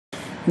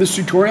this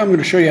tutorial I'm going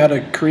to show you how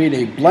to create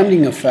a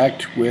blending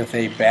effect with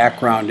a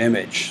background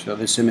image. So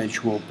this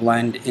image will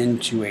blend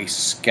into a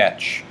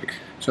sketch.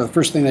 So the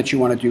first thing that you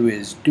want to do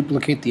is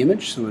duplicate the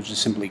image. So we'll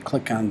just simply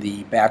click on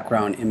the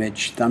background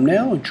image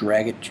thumbnail and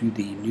drag it to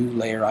the new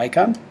layer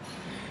icon.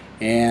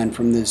 And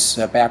from this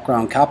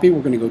background copy,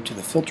 we're going to go to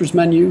the filters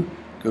menu,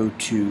 go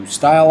to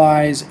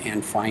stylize,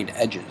 and find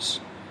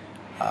edges.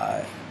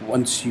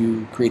 Once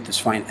you create this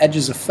find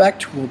edges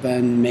effect, we'll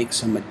then make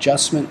some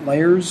adjustment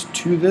layers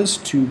to this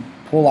to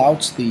pull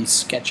out the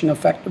sketching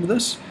effect of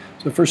this.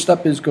 So the first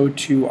step is go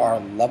to our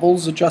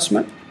levels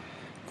adjustment,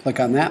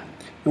 click on that,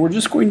 and we're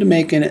just going to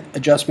make an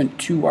adjustment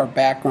to our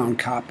background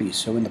copy.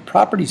 So in the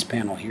properties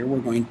panel here, we're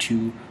going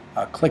to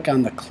click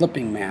on the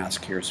clipping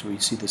mask here. So we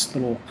see this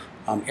little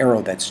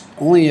arrow that's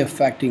only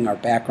affecting our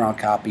background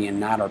copy and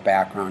not our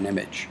background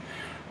image.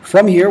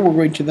 From here, we're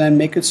going to then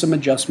make some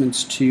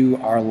adjustments to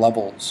our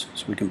levels.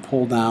 So we can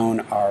pull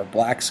down our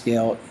black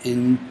scale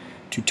in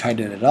to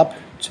tighten it up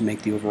to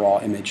make the overall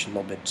image a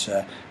little bit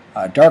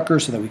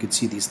darker so that we could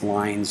see these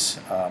lines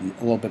a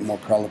little bit more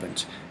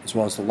prevalent, as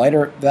well as the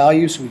lighter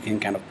value, so we can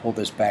kind of pull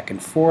this back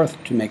and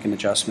forth to make an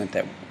adjustment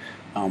that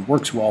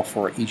works well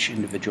for each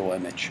individual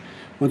image.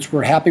 Once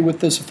we're happy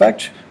with this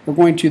effect, we're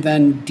going to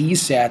then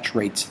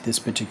desaturate this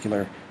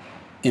particular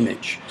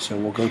image. So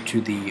we'll go to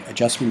the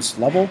adjustments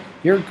level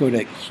here, go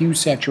to hue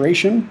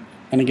saturation,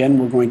 and again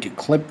we're going to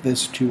clip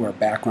this to our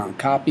background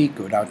copy,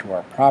 go down to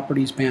our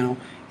properties panel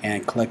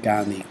and click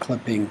on the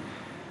clipping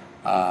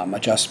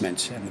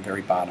adjustments at the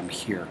very bottom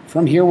here.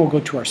 From here we'll go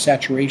to our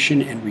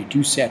saturation and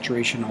reduce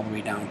saturation all the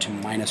way down to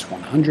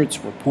 -100,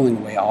 so we're pulling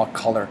away all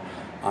color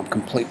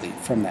completely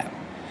from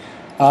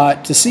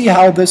that. To see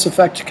how this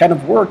effect kind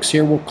of works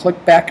here, we'll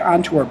click back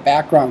onto our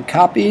background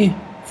copy.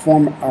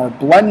 From our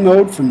blend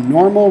mode from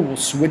normal, we'll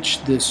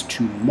switch this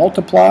to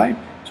multiply.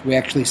 So we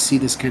actually see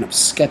this kind of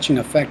sketching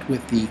effect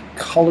with the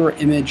color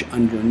image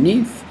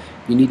underneath.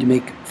 If you need to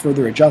make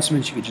further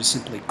adjustments, you can just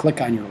simply click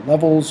on your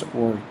levels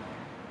or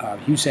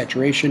hue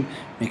saturation,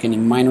 make any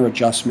minor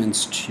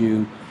adjustments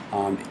to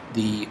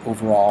the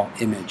overall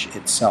image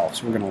itself.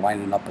 So we're going to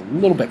line it up a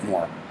little bit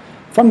more.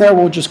 From there,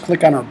 we'll just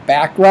click on our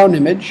background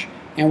image,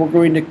 and we're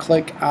going to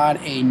click on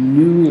a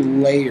new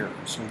layer.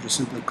 So just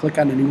simply click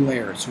on a new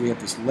layer. So we have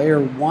this layer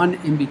 1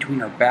 in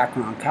between our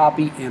background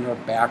copy and our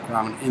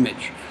background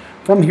image.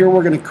 From here,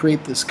 we're going to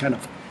create this kind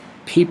of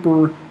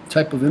paper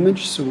type of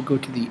image. So we'll go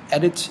to the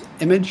edit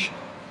image,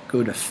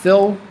 go to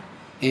fill,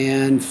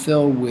 and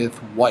fill with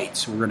white.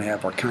 So we're going to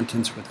have our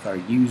contents with our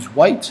use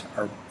white,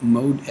 our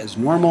mode as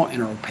normal,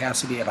 and our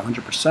opacity at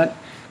 100%.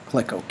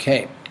 Click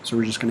OK. So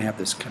we're just going to have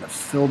this kind of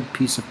filled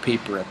piece of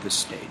paper at this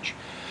stage.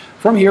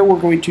 From here, we're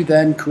going to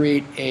then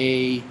create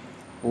a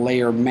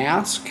layer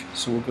mask.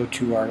 So we'll go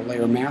to our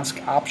layer mask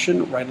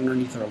option right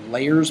underneath our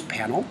layers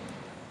panel.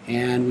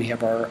 And we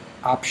have our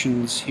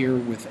options here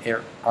with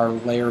our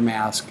layer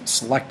mask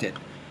selected.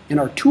 In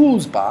our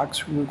tools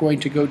box, we're going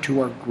to go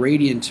to our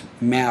gradient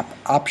map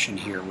option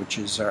here, which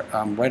is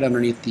right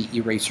underneath the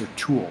eraser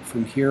tool.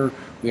 From here,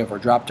 we have our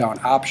drop down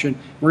option.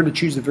 We're going to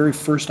choose the very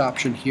first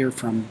option here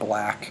from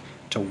black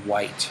to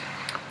white.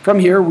 From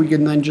here, we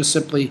can then just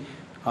simply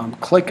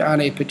click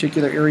on a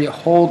particular area,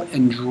 hold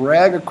and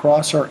drag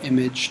across our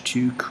image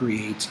to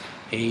create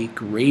a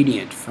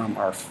gradient from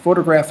our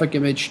photographic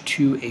image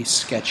to a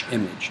sketch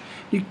image.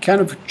 You can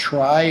kind of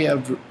try a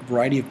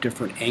variety of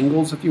different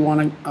angles if you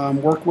want to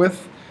work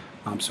with.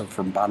 So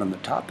from bottom to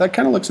top, that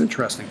kind of looks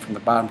interesting from the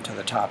bottom to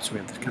the top. So we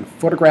have this kind of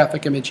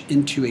photographic image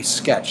into a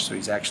sketch. So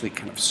he's actually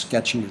kind of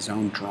sketching his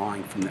own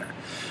drawing from there.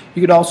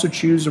 You could also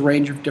choose a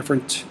range of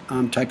different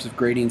types of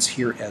gradients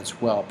here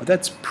as well. But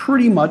that's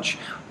pretty much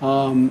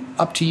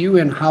up to you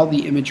and how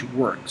the image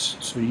works.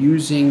 So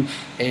using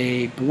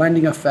a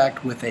blending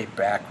effect with a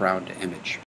background image.